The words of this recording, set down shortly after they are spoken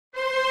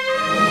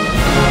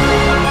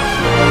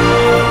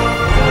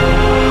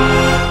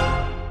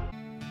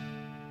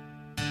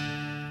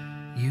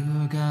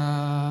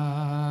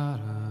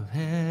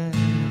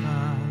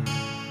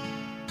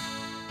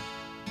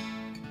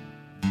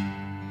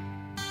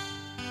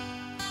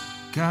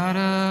God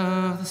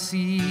of the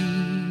sea,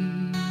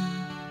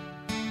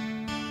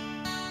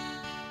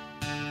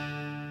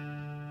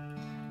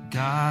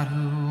 God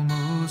who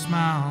moves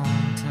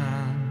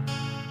mountains,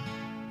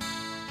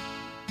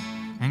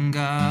 and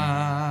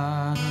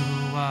God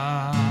who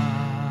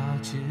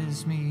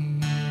watches me.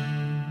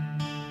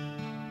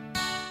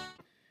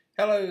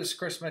 Hello, this is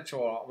Chris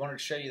Mitchell. I wanted to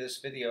show you this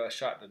video I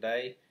shot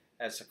today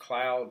as the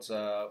clouds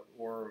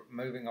were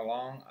moving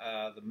along.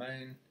 The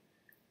moon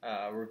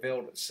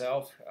revealed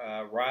itself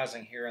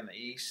rising here in the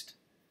east,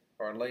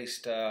 or at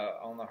least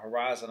on the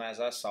horizon as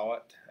I saw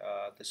it.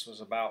 This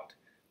was about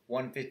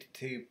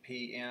 1:52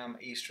 p.m.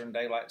 Eastern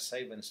Daylight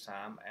Savings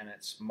Time, and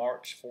it's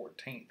March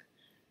 14th,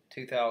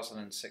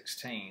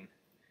 2016.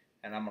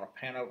 And I'm going to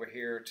pan over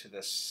here to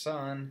the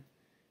sun,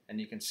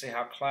 and you can see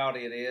how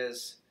cloudy it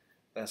is.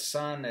 The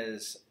sun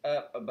is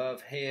up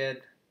above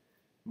head,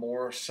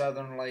 more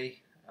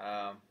southerly,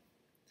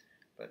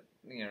 but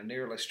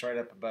nearly straight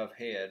up above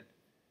head.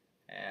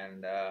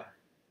 And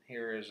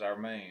here is our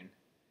moon.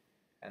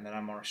 And then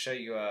I'm going to show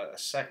you a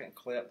second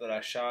clip that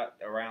I shot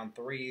around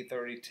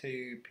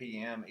 3:32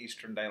 p.m.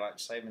 Eastern Daylight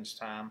Savings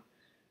Time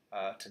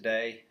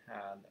today,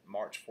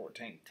 March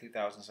 14th,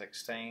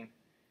 2016.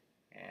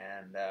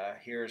 And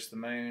here's the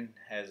moon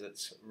as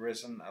it's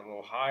risen a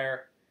little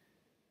higher.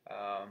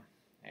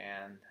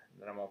 And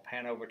then I'm going to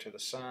pan over to the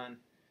sun.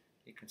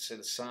 You can see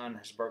the sun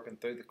has broken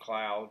through the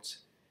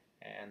clouds,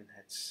 and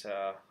it's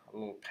a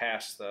little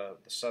past the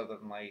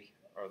southerly,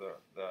 or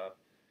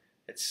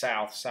it's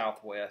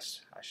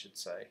southwest, I should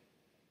say.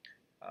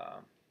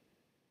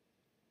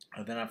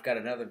 And then I've got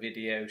another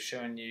video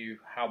showing you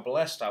how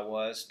blessed I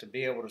was to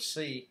be able to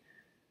see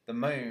the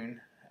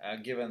moon,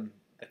 given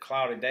the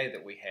cloudy day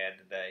that we had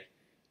today.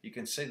 You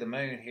can see the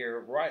moon here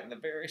right in the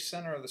very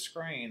center of the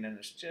screen, and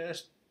it's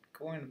just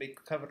going to be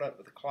covered up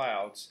with the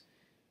clouds.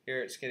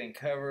 Here it's getting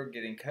covered,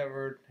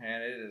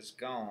 and it is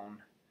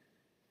gone.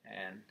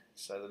 And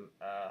so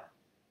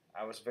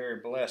I was very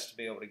blessed to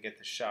be able to get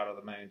the shot of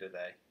the moon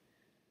today.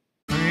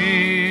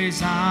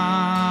 Praise